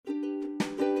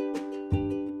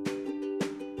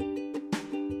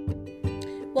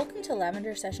Welcome to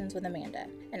Lavender Sessions with Amanda,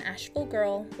 an Asheville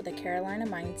girl with a Carolina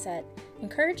mindset,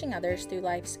 encouraging others through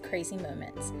life's crazy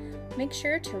moments. Make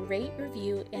sure to rate,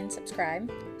 review, and subscribe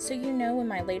so you know when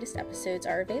my latest episodes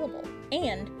are available.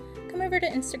 And come over to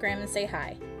Instagram and say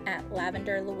hi at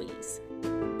Lavender Louise.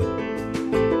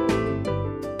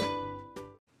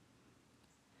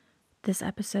 This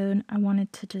episode, I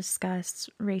wanted to discuss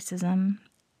racism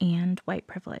and white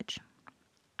privilege.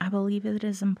 I believe it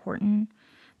is important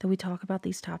that we talk about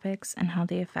these topics and how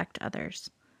they affect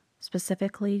others,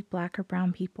 specifically Black or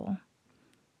brown people.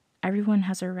 Everyone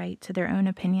has a right to their own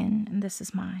opinion, and this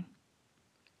is mine.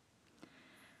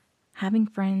 Having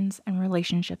friends and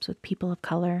relationships with people of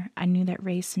color, I knew that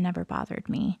race never bothered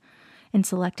me. In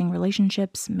selecting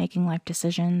relationships, making life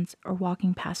decisions, or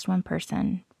walking past one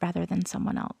person rather than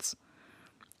someone else.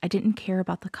 I didn't care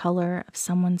about the color of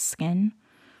someone's skin.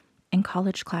 In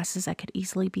college classes, I could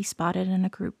easily be spotted in a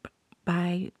group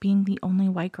by being the only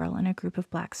white girl in a group of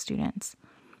Black students.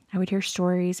 I would hear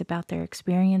stories about their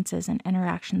experiences and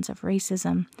interactions of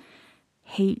racism,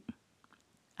 hate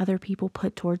other people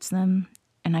put towards them,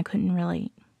 and I couldn't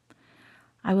relate.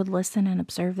 I would listen and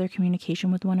observe their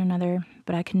communication with one another,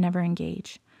 but I could never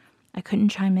engage. I couldn't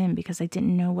chime in because I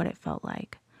didn't know what it felt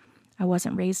like. I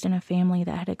wasn't raised in a family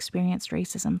that had experienced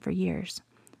racism for years.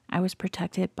 I was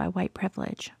protected by white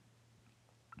privilege.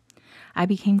 I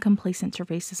became complacent to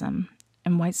racism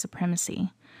and white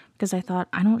supremacy because I thought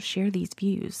I don't share these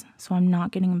views, so I'm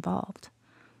not getting involved.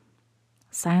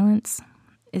 Silence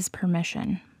is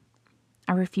permission.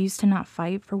 I refuse to not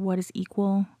fight for what is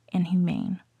equal and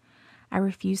humane. I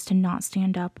refuse to not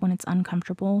stand up when it's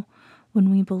uncomfortable, when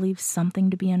we believe something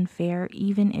to be unfair,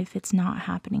 even if it's not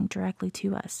happening directly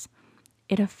to us.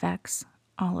 It affects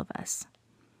all of us.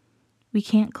 We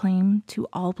can't claim to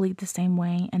all bleed the same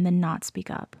way and then not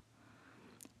speak up.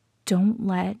 Don't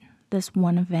let this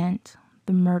one event,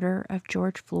 the murder of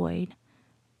George Floyd,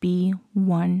 be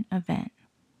one event.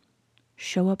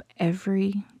 Show up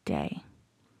every day.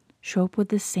 Show up with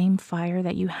the same fire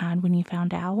that you had when you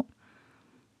found out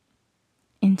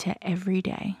into every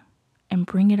day and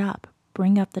bring it up.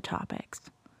 Bring up the topics.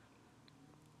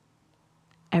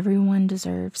 Everyone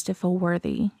deserves to feel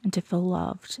worthy and to feel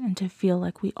loved and to feel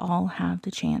like we all have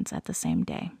the chance at the same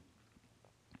day.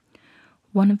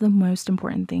 One of the most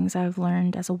important things I've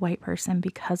learned as a white person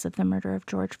because of the murder of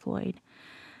George Floyd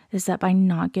is that by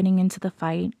not getting into the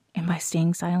fight and by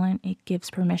staying silent, it gives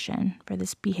permission for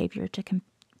this behavior to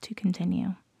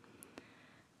continue.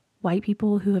 White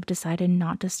people who have decided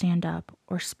not to stand up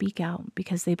or speak out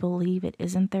because they believe it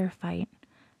isn't their fight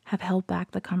have held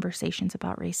back the conversations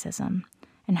about racism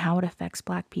and how it affects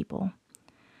Black people.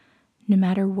 No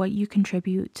matter what you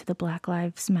contribute to the Black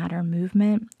Lives Matter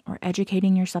movement or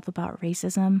educating yourself about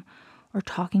racism or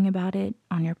talking about it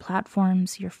on your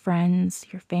platforms, your friends,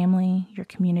 your family, your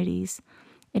communities,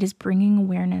 it is bringing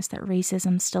awareness that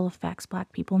racism still affects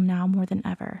Black people now more than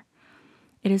ever.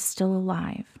 It is still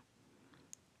alive.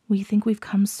 We think we've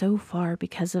come so far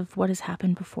because of what has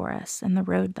happened before us and the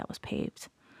road that was paved.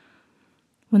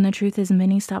 When the truth is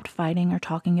many stopped fighting or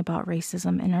talking about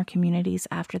racism in our communities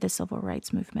after the Civil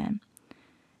Rights Movement.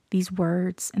 These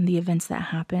words and the events that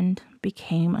happened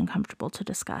became uncomfortable to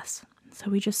discuss, so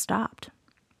we just stopped.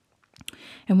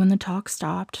 And when the talk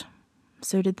stopped,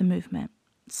 so did the movement,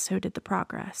 so did the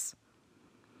progress.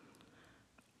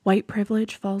 White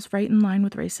privilege falls right in line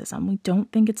with racism. We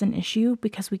don't think it's an issue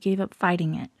because we gave up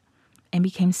fighting it and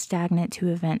became stagnant to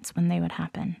events when they would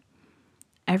happen.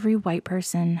 Every white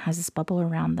person has this bubble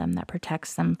around them that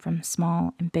protects them from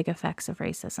small and big effects of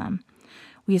racism.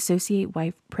 We associate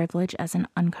white privilege as an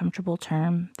uncomfortable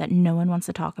term that no one wants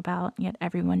to talk about, yet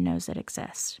everyone knows it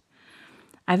exists.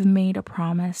 I've made a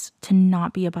promise to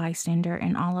not be a bystander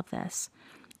in all of this,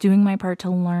 doing my part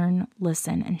to learn,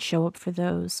 listen, and show up for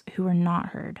those who are not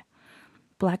heard.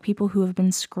 Black people who have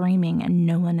been screaming and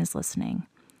no one is listening.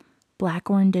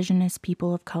 Black or Indigenous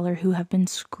people of color who have been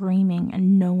screaming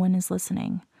and no one is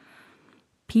listening.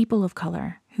 People of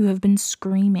color who have been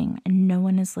screaming and no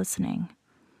one is listening.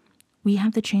 We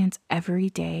have the chance every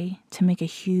day to make a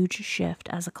huge shift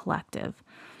as a collective.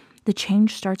 The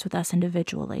change starts with us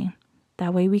individually.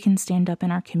 That way we can stand up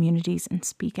in our communities and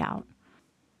speak out.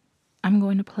 I'm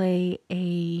going to play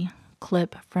a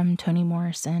clip from Toni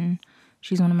Morrison.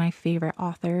 She's one of my favorite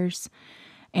authors.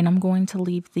 And I'm going to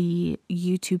leave the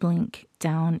YouTube link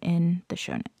down in the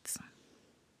show notes.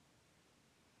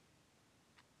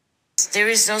 There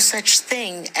is no such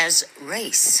thing as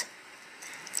race.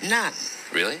 None.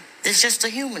 Really? There's just a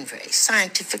human race.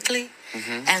 Scientifically,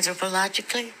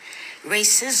 anthropologically,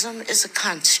 racism is a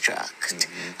construct,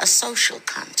 a social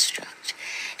construct,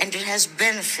 and it has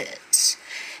benefits.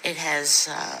 It has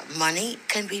money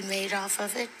can be made off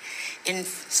of it. And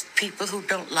people who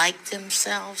don't like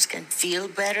themselves can feel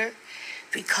better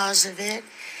because of it.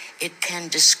 It can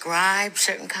describe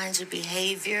certain kinds of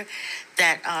behavior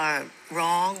that are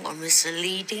wrong or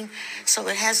misleading. So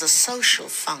it has a social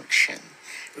function,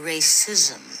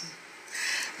 racism.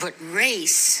 But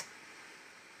race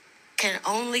can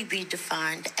only be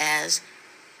defined as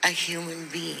a human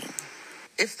being.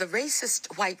 If the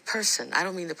racist white person, I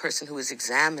don't mean the person who is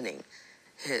examining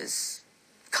his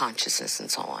consciousness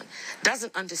and so on,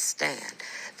 doesn't understand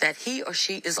that he or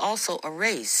she is also a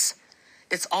race,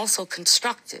 it's also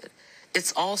constructed,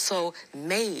 it's also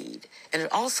made, and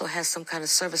it also has some kind of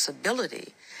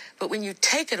serviceability. But when you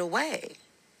take it away,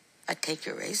 I take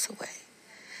your race away.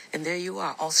 And there you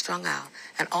are, all strung out,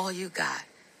 and all you got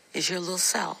is your little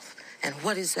self. And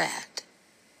what is that?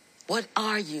 What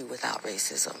are you without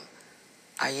racism?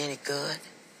 Are you any good?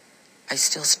 Are you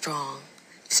still strong?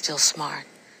 You still smart?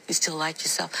 You still like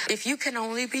yourself? If you can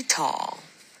only be tall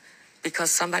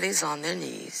because somebody's on their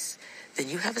knees, then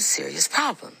you have a serious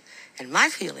problem. And my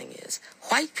feeling is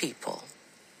white people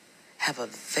have a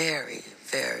very,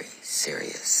 very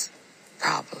serious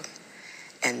problem.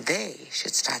 And they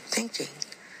should start thinking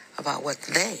about what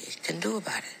they can do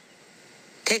about it.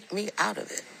 Take me out of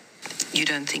it. You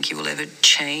don't think you will ever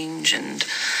change and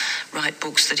write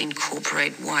books that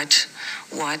incorporate white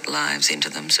lives into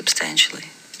them substantially?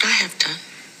 I have done.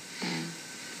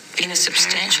 In a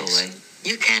substantial way?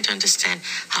 You can't understand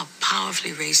how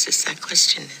powerfully racist that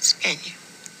question is, can you?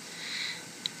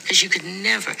 Because you could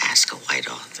never ask a white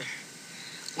author,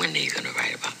 when are you going to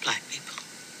write about black people?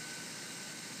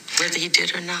 Whether he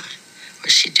did or not, or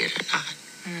she did or not.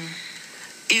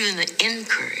 Even the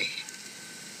inquiry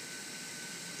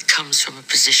comes from a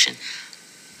position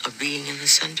of being in the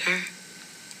center.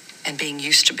 And being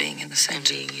used to being in the center. And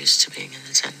being used to being in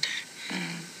the center.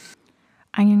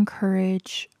 I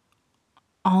encourage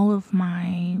all of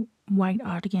my white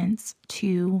audience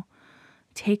to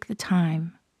take the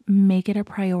time, make it a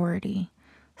priority,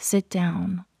 sit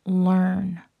down,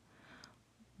 learn.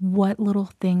 What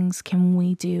little things can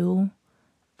we do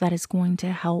that is going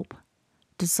to help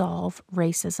dissolve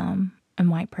racism and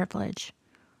white privilege?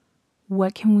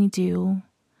 What can we do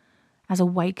as a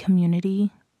white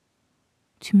community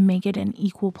to make it an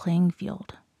equal playing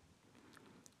field?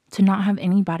 To not have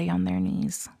anybody on their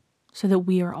knees, so that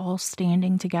we are all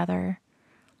standing together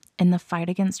in the fight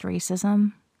against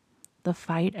racism, the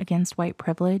fight against white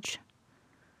privilege,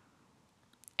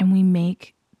 and we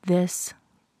make this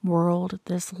world,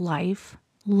 this life,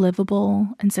 livable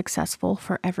and successful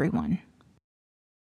for everyone.